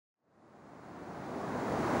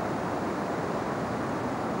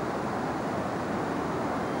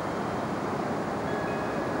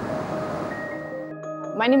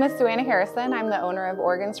My name is Suanna Harrison. I'm the owner of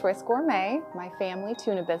Oregon's Choice Gourmet, my family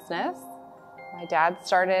tuna business. My dad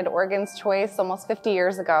started Oregon's Choice almost 50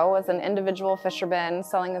 years ago as an individual fisherman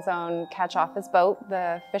selling his own catch off his boat,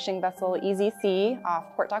 the fishing vessel Easy Sea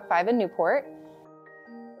off Port Dock 5 in Newport.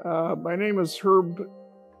 My name is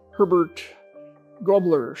Herbert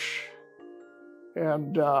Goblersch,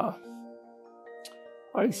 and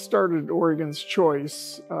I started Oregon's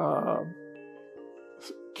Choice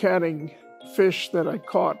canning fish that I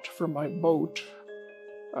caught from my boat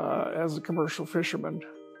as a commercial fisherman.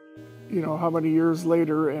 You know, how many years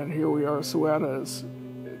later, and here we are, Suanna is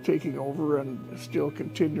taking over and still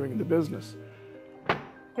continuing the business. You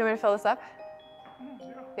want me to fill this up?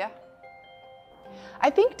 Yeah. I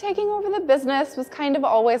think taking over the business was kind of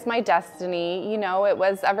always my destiny. You know, it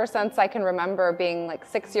was ever since I can remember being like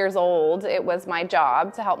 6 years old, it was my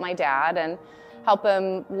job to help my dad and help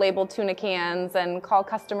him label tuna cans and call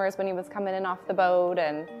customers when he was coming in off the boat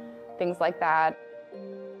and things like that.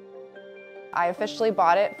 I officially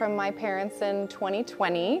bought it from my parents in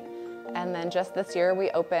 2020, and then just this year we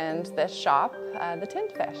opened this shop, the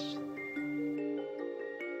Tinned Fish.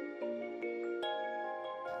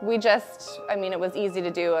 It was easy to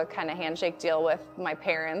do a kind of handshake deal with my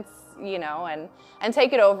parents, you know, and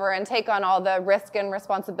take it over and take on all the risk and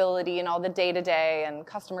responsibility and all the day-to-day and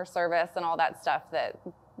customer service and all that stuff that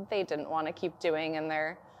they didn't want to keep doing in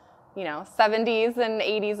their, 70s and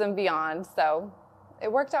 80s and beyond. So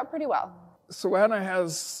it worked out pretty well. Suanna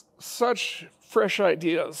has such fresh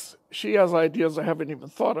ideas. She has ideas I haven't even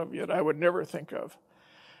thought of yet, I would never think of.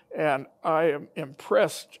 And I am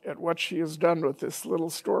impressed at what she has done with this little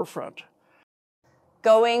storefront.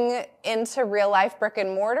 Going into real life brick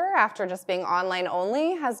and mortar after just being online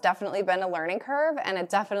only has definitely been a learning curve, and it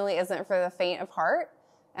definitely isn't for the faint of heart.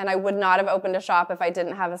 And I would not have opened a shop if I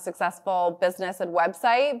didn't have a successful business and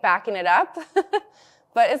website backing it up.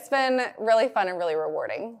 But it's been really fun and really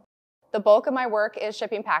rewarding. The bulk of my work is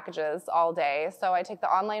shipping packages all day. So I take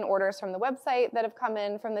the online orders from the website that have come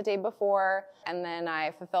in from the day before, and then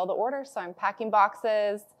I fulfill the orders. So I'm packing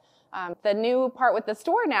boxes. The new part with the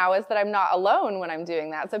store now is that I'm not alone when I'm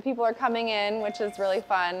doing that. So people are coming in, which is really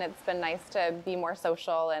fun. It's been nice to be more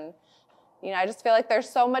social. And, I just feel like there's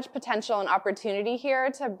so much potential and opportunity here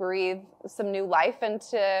to breathe some new life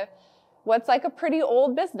into what's like a pretty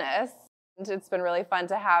old business. And it's been really fun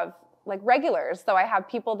to have like regulars. So I have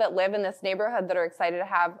people that live in this neighborhood that are excited to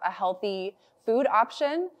have a healthy food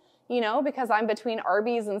option, because I'm between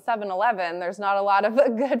Arby's and 7-Eleven. There's not a lot of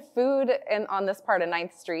good food on this part of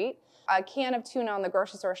 9th Street. A can of tuna on the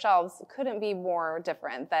grocery store shelves couldn't be more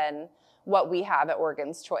different than what we have at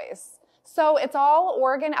Oregon's Choice. So it's all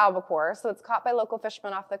Oregon albacore, so it's caught by local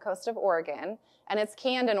fishermen off the coast of Oregon, and it's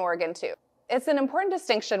canned in Oregon too. It's an important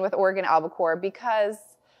distinction with Oregon albacore because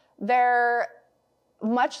they're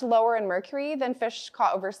much lower in mercury than fish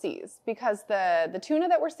caught overseas, because the tuna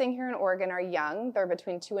that we're seeing here in Oregon are young. They're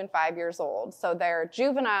between 2 and 5 years old. So they're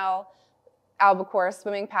juvenile albacore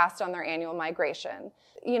swimming past on their annual migration.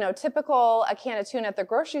 Typical a can of tuna at the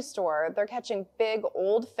grocery store, they're catching big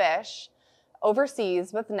old fish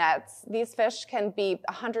overseas with nets. These fish can be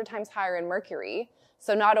 100 times higher in mercury.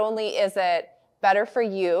 So not only is it better for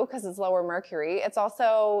you because it's lower mercury, it's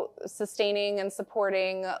also sustaining and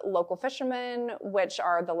supporting local fishermen, which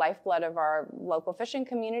are the lifeblood of our local fishing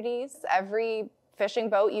communities. Every fishing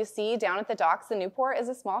boat you see down at the docks in Newport is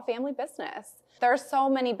a small family business. There are so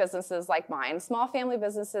many businesses like mine, small family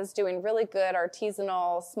businesses doing really good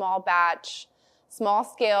artisanal, small batch, small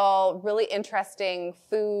scale, really interesting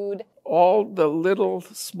food. All the little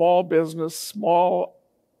small business, small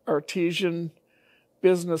artisan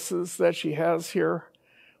businesses that she has here,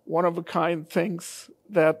 one-of-a-kind things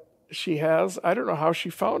that she has. I don't know how she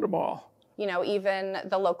found them all. Even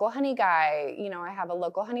the local honey guy, I have a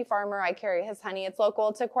local honey farmer. I carry his honey. It's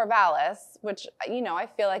local to Corvallis, which, I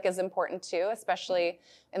feel like is important too, especially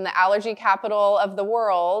in the allergy capital of the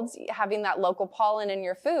world. Having that local pollen in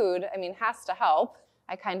your food, has to help.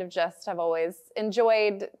 I kind of just have always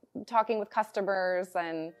enjoyed talking with customers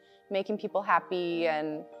and making people happy,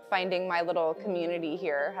 and finding my little community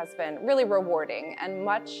here has been really rewarding and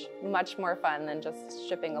much, much more fun than just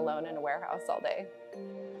shipping alone in a warehouse all day.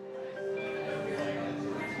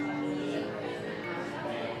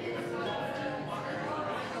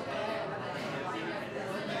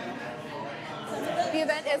 The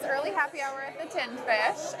event is Early Happy Hour at the Tinned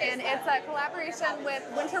Fish, and it's a collaboration with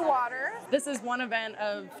Winter Water. This is one event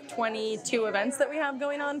of 22 events that we have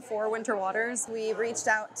going on for Winter Waters. We reached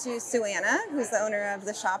out to Suanna, who's the owner of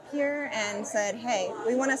the shop here, and said, hey,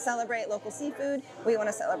 we want to celebrate local seafood, we want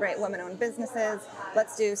to celebrate women-owned businesses,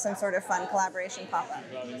 let's do some sort of fun collaboration pop-up.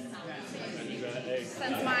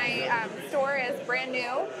 since my store is brand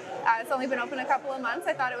new. It's only been open a couple of months.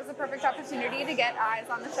 I thought it was a perfect opportunity to get eyes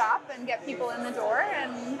on the shop and get people in the door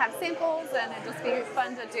and have samples, and it'd just be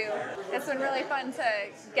fun to do. It's been really fun to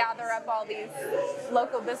gather up all these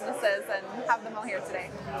local businesses and have them all here today.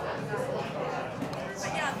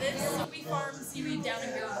 So we farm seaweed down in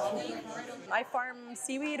Garibaldi. I farm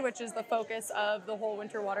seaweed, which is the focus of the whole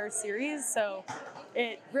Winter Waters series. So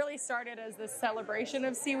it really started as this celebration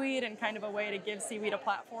of seaweed and kind of a way to give seaweed a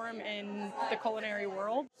platform in the culinary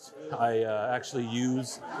world. I actually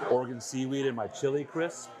use Oregon seaweed in my chili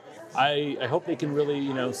crisp. I hope they can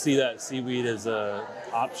really, see that seaweed as a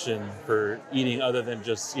option for eating other than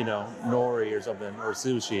just, nori or something, or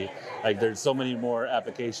sushi. Like, there's so many more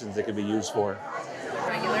applications it could be used for.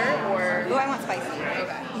 Regular or? Oh, I want spicy.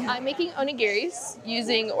 Okay. I'm making onigiris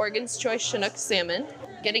using Oregon's Choice Chinook salmon.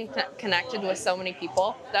 Getting connected with so many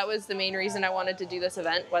people. That was the main reason I wanted to do this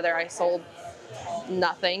event, whether I sold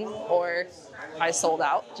nothing or I sold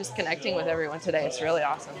out. Just connecting with everyone today. It's really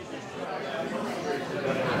awesome.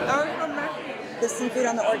 The seafood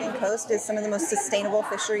on the Oregon coast is some of the most sustainable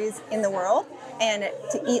fisheries in the world, and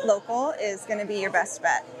to eat local is going to be your best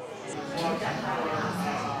bet.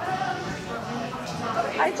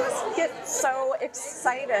 I just get so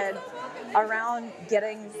excited around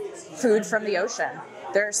getting food from the ocean.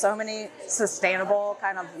 There are so many sustainable,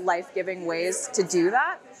 kind of life-giving ways to do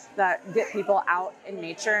that get people out in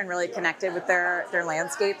nature and really connected with their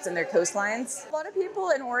landscapes and their coastlines. A lot of people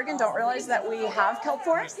in Oregon don't realize that we have kelp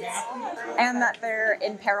forests and that they're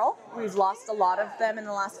in peril. We've lost a lot of them in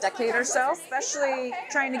the last decade or so, especially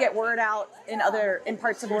trying to get word out in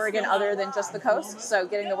parts of Oregon other than just the coast. So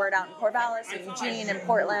getting the word out in Corvallis and Eugene and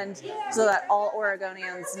Portland so that all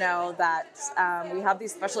Oregonians know that we have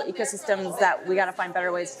these special ecosystems that we got to find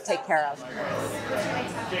better ways to take care of.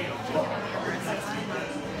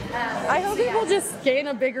 I hope people just gain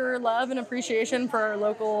a bigger love and appreciation for our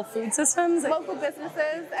local food systems. Local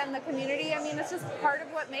businesses and the community, I mean, it's just part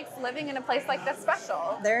of what makes living in a place like this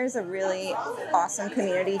special. There's a really awesome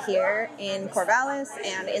community here in Corvallis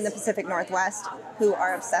and in the Pacific Northwest who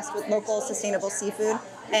are obsessed with local sustainable seafood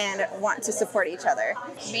and want to support each other.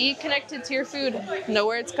 Be connected to your food. Know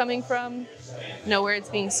where it's coming from. Know where it's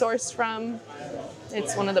being sourced from.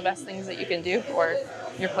 It's one of the best things that you can do for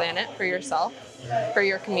your planet, for yourself, for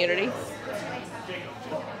your community.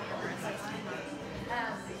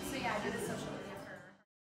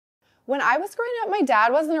 When I was growing up, my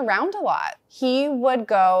dad wasn't around a lot. He would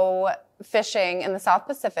go fishing in the South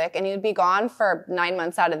Pacific, and he would be gone for 9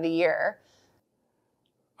 months out of the year.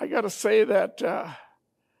 I got to say that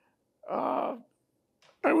I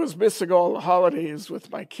was missing all the holidays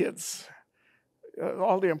with my kids,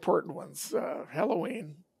 all the important ones,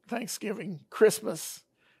 Halloween, Thanksgiving, Christmas,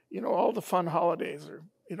 all the fun holidays, or,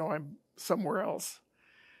 I'm somewhere else.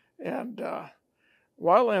 And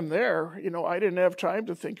while I'm there, I didn't have time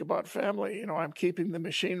to think about family. I'm keeping the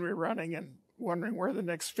machinery running and wondering where the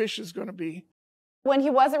next fish is going to be. When he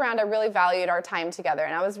was around, I really valued our time together,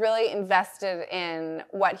 and I was really invested in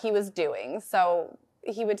what he was doing. So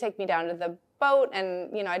he would take me down to the boat,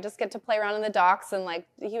 and I just get to play around in the docks, and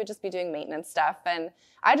he would just be doing maintenance stuff, and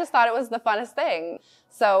I just thought it was the funnest thing.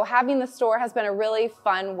 So having the store has been a really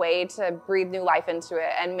fun way to breathe new life into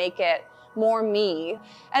it and make it more me,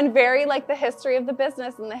 and very the history of the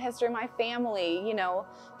business and the history of my family.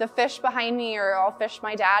 The fish behind me are all fish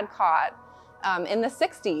my dad caught in the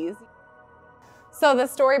 60s. So the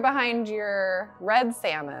story behind your red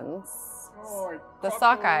salmons, the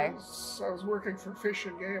sockeye. I was working for Fish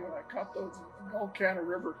and Game, and I caught those in the Olcana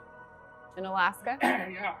River. In Alaska?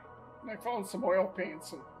 Yeah. And I found some oil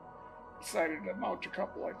paints and decided to mount a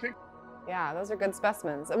couple, I think. Yeah, those are good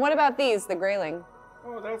specimens. And what about these, the grayling?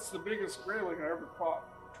 Oh, that's the biggest grayling I ever caught,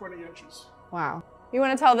 20 inches. Wow. You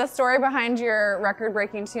want to tell the story behind your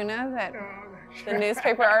record-breaking tuna, the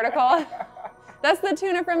newspaper article? That's the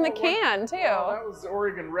tuna from the can, too. Oh, that was the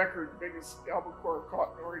Oregon record, biggest albacore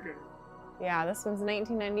caught in Oregon. Yeah, this one's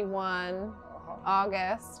 1991,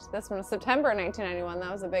 August. This one was September 1991.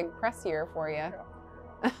 That was a big press year for you. Yeah.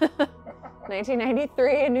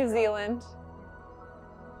 1993 in New Zealand.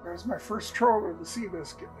 There's my first trove of the sea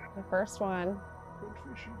biscuit. The first one.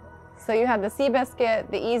 Good fishing. So you had the sea biscuit,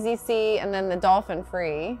 the easy sea, and then the dolphin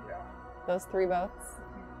free. Yeah. Those 3 boats.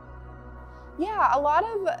 Yeah, a lot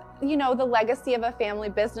of, the legacy of a family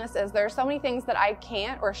business is there are so many things that I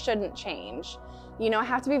can't or shouldn't change. I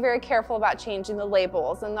have to be very careful about changing the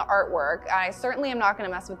labels and the artwork. I certainly am not going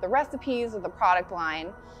to mess with the recipes or the product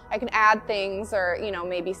line. I can add things or,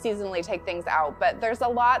 maybe seasonally take things out. But there's a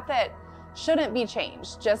lot that shouldn't be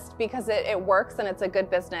changed just because it works and it's a good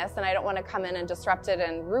business, and I don't want to come in and disrupt it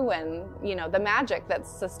and ruin, you know, the magic that's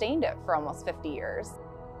sustained it for almost 50 years.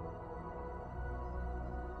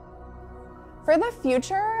 For the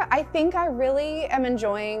future, I think I really am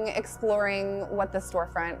enjoying exploring what the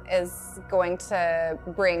storefront is going to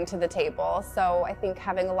bring to the table. So I think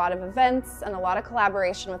having a lot of events and a lot of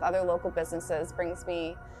collaboration with other local businesses brings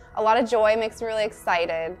me a lot of joy, makes me really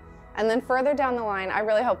excited. And then further down the line, I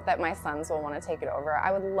really hope that my sons will want to take it over.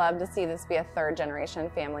 I would love to see this be a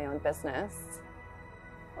third-generation family-owned business.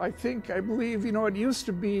 I believe, you know, it used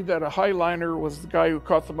to be that a highliner was the guy who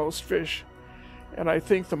caught the most fish. And I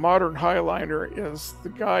think the modern highliner is the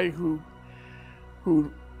guy who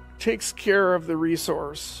takes care of the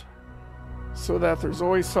resource so that there's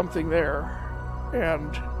always something there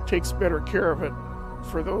and takes better care of it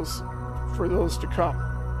for those to come.